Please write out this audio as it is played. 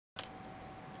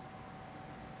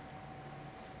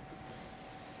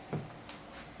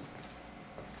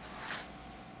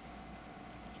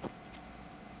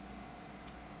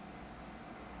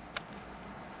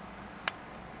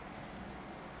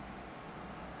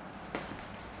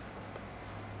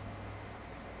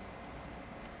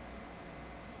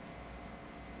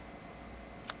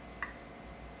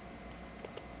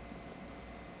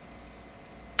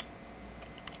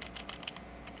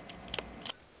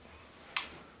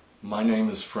My name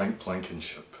is Frank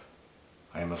Blankenship.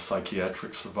 I am a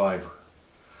psychiatric survivor.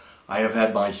 I have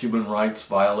had my human rights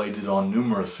violated on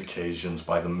numerous occasions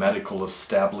by the medical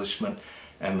establishment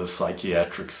and the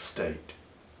psychiatric state.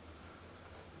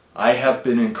 I have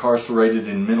been incarcerated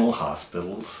in mental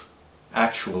hospitals,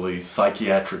 actually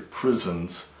psychiatric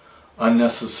prisons,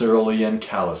 unnecessarily and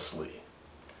callously.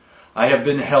 I have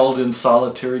been held in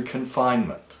solitary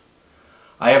confinement.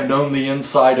 I have known the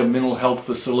inside of mental health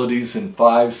facilities in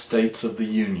 5 states of the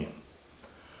Union.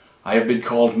 I have been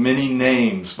called many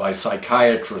names by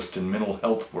psychiatrists and mental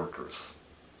health workers.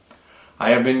 I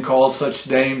have been called such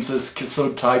names as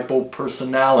schizotypal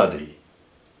personality,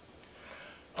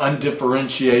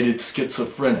 undifferentiated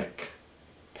schizophrenic,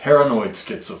 paranoid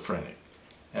schizophrenic,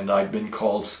 and I've been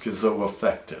called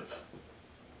schizoaffective.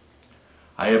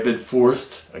 I have been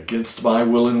forced, against my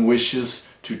will and wishes,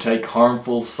 to take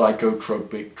harmful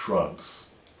psychotropic drugs.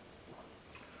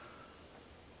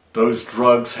 Those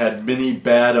drugs had many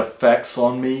bad effects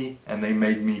on me, and they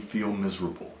made me feel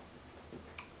miserable.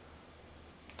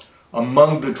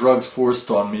 Among the drugs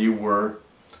forced on me were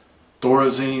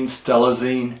Thorazine,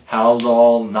 Stelazine,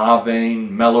 Haldol, Navaine,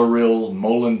 Mellaril,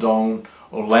 Molindone,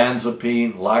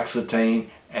 olanzapine, L'Occitane,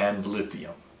 and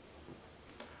lithium.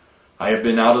 I have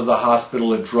been out of the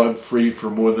hospital and drug-free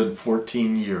for more than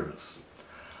 14 years.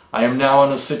 I am now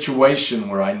in a situation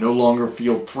where I no longer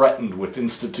feel threatened with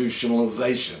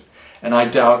institutionalization, and I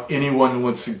doubt anyone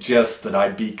would suggest that I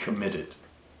be committed.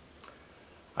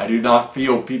 I do not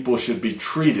feel people should be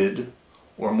treated,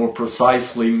 or more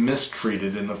precisely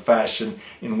mistreated, in the fashion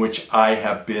in which I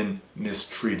have been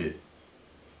mistreated.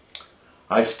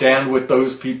 I stand with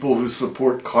those people who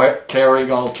support caring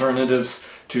alternatives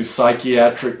to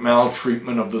psychiatric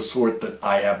maltreatment of the sort that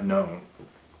I have known.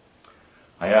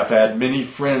 I have had many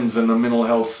friends in the mental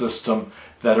health system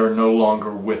that are no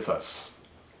longer with us.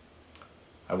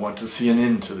 I want to see an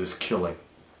end to this killing.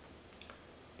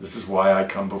 This is why I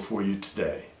come before you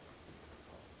today.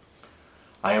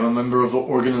 I am a member of the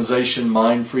organization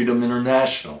Mind Freedom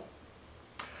International.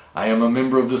 I am a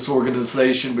member of this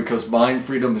organization because Mind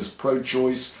Freedom is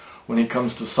pro-choice when it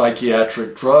comes to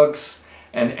psychiatric drugs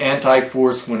and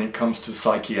anti-force when it comes to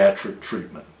psychiatric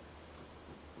treatment.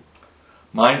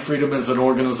 Mind Freedom is an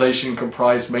organization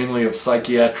comprised mainly of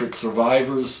psychiatric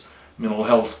survivors, mental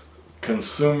health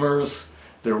consumers,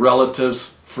 their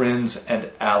relatives, friends, and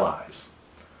allies.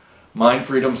 Mind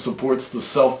Freedom supports the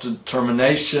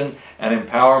self-determination and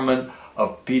empowerment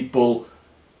of people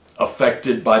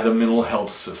affected by the mental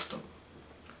health system.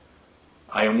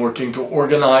 I am working to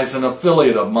organize an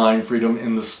affiliate of Mind Freedom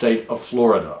in the state of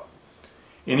Florida.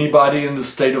 Anybody in the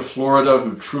state of Florida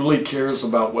who truly cares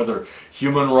about whether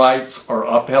human rights are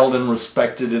upheld and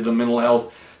respected in the mental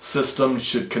health system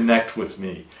should connect with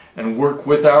me and work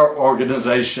with our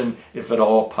organization if at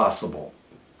all possible.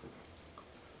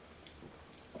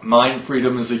 Mind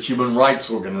Freedom is a human rights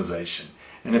organization,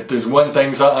 and if there's one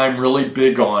thing I'm really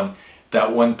big on,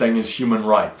 that one thing is human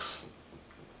rights.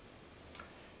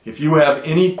 If you have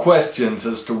any questions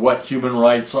as to what human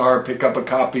rights are, pick up a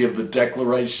copy of the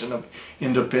Declaration of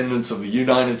Independence of the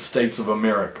United States of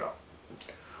America.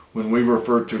 When we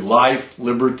refer to life,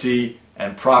 liberty,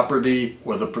 and property,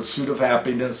 or the pursuit of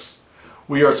happiness,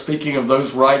 we are speaking of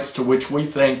those rights to which we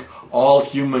think all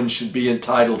humans should be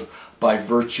entitled by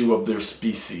virtue of their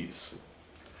species.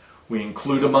 We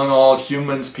include among all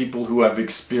humans people who have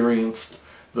experienced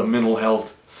the mental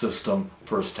health system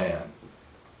firsthand.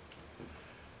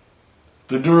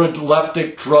 The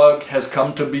neuroleptic drug has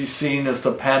come to be seen as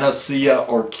the panacea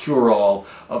or cure-all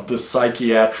of the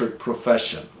psychiatric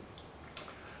profession.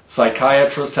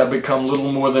 Psychiatrists have become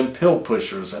little more than pill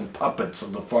pushers and puppets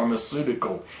of the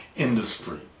pharmaceutical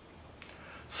industry.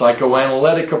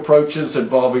 Psychoanalytic approaches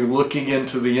involving looking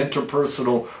into the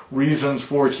interpersonal reasons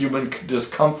for human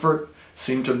discomfort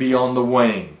seem to be on the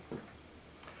wane.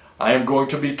 I am going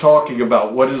to be talking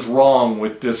about what is wrong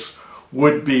with this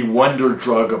would-be wonder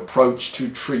drug approach to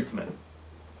treatment.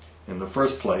 In the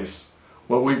first place,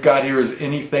 what we've got here is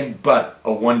anything but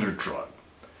a wonder drug.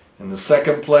 In the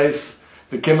second place,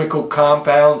 the chemical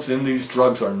compounds in these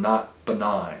drugs are not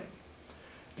benign.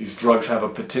 These drugs have a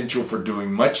potential for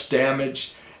doing much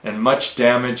damage, and much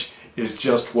damage is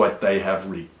just what they have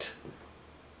wreaked.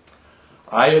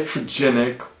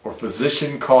 Iatrogenic or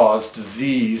physician-caused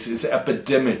disease is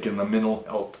epidemic in the mental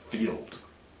health field.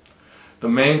 The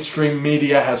mainstream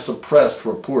media has suppressed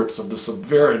reports of the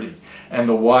severity and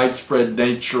the widespread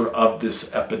nature of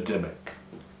this epidemic.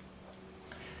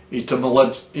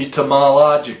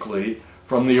 Etymologically,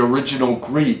 from the original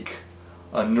Greek,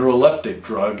 a neuroleptic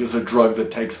drug is a drug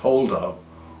that takes hold of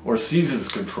or seizes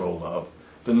control of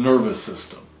the nervous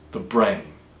system, the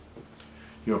brain.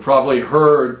 You have probably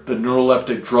heard the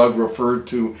neuroleptic drug referred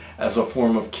to as a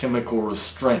form of chemical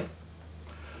restraint.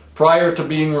 Prior to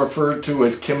being referred to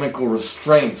as chemical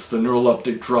restraints, the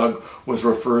neuroleptic drug was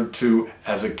referred to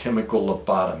as a chemical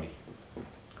lobotomy.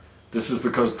 This is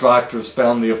because doctors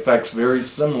found the effects very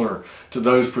similar to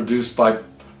those produced by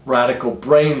radical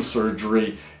brain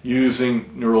surgery using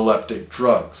neuroleptic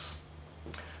drugs.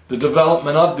 The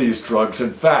development of these drugs,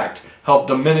 in fact, helped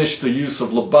diminish the use of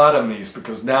lobotomies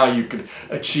because now you could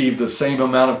achieve the same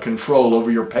amount of control over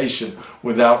your patient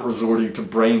without resorting to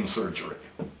brain surgery.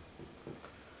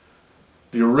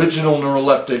 The original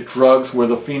neuroleptic drugs were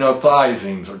the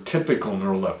phenothiazines, or typical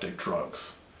neuroleptic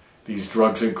drugs. These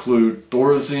drugs include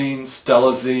thorazine,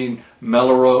 stelazine,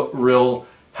 mellaril,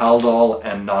 haldol,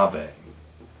 and navaine.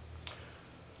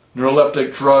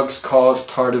 Neuroleptic drugs cause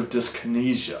tardive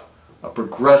dyskinesia, a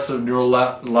progressive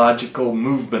neurological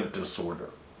movement disorder.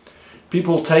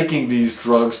 People taking these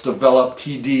drugs develop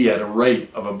TD at a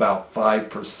rate of about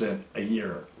 5% a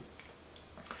year.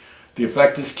 The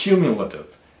effect is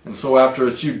cumulative, and so after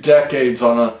a few decades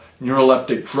on a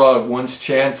neuroleptic drug, one's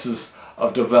chances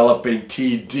of developing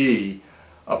TD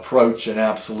approach an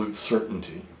absolute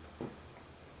certainty.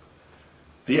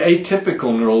 The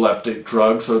atypical neuroleptic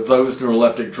drugs are those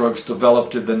neuroleptic drugs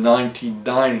developed in the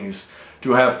 1990s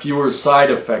to have fewer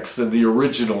side effects than the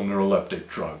original neuroleptic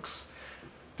drugs.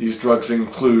 These drugs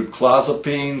include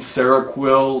clozapine,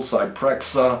 Seroquel,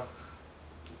 Zyprexa,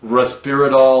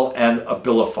 Risperidol, and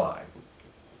Abilify.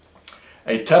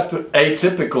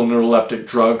 Atypical neuroleptic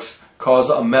drugs cause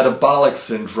a metabolic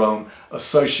syndrome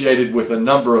associated with a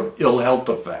number of ill health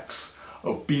effects: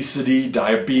 obesity,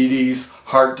 diabetes,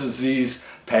 heart disease,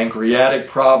 pancreatic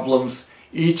problems.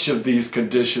 Each of these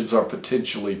conditions are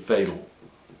potentially fatal.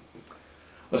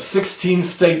 A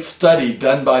 16-state study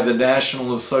done by the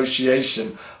National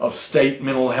Association of State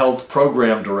Mental Health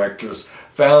Program Directors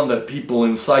found that people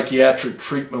in psychiatric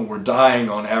treatment were dying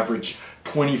on average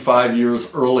 25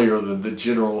 years earlier than the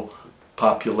general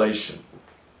population.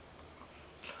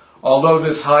 Although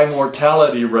this high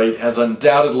mortality rate has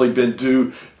undoubtedly been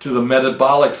due to the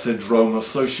metabolic syndrome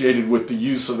associated with the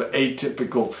use of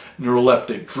atypical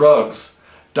neuroleptic drugs,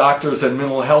 doctors and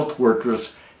mental health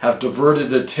workers have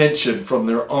diverted attention from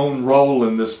their own role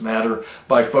in this matter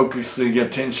by focusing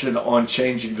attention on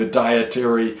changing the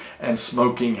dietary and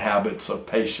smoking habits of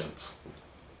patients.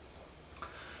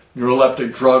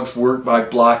 Neuroleptic drugs work by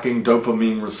blocking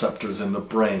dopamine receptors in the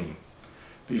brain.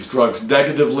 These drugs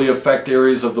negatively affect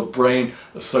areas of the brain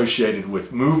associated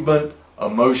with movement,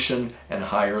 emotion, and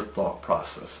higher thought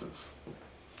processes.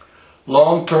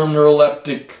 Long-term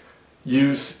neuroleptic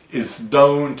use is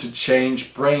known to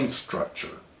change brain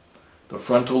structure. The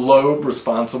frontal lobe,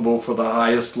 responsible for the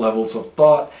highest levels of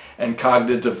thought and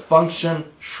cognitive function,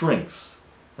 shrinks,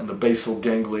 and the basal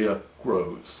ganglia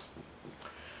grows.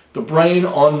 The brain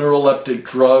on neuroleptic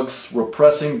drugs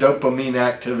repressing dopamine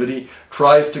activity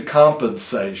tries to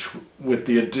compensate with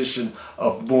the addition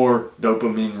of more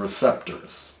dopamine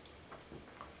receptors.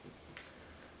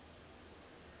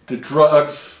 The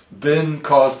drugs then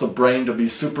cause the brain to be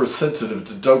supersensitive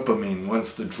to dopamine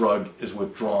once the drug is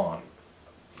withdrawn.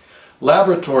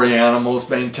 Laboratory animals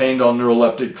maintained on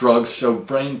neuroleptic drugs show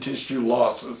brain tissue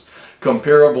losses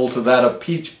comparable to that of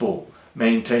peach bull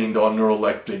maintained on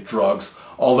neuroleptic drugs,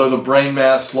 although the brain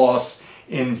mass loss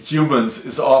in humans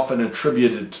is often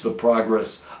attributed to the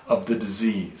progress of the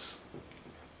disease.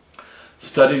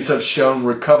 Studies have shown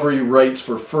recovery rates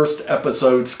for first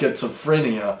episode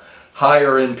schizophrenia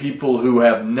higher in people who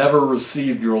have never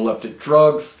received neuroleptic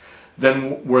drugs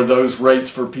than were those rates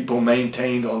for people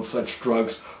maintained on such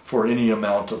drugs for any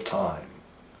amount of time.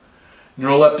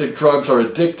 Neuroleptic drugs are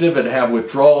addictive and have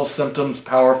withdrawal symptoms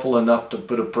powerful enough to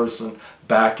put a person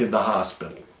back in the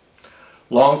hospital.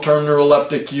 Long-term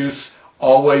neuroleptic use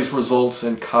always results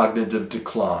in cognitive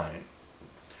decline.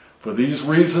 For these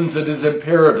reasons, it is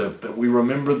imperative that we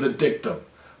remember the dictum,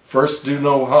 first do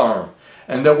no harm,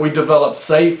 and that we develop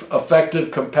safe,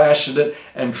 effective, compassionate,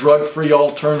 and drug-free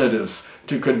alternatives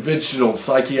to conventional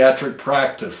psychiatric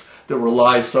practice that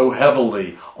relies so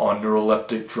heavily on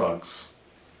neuroleptic drugs.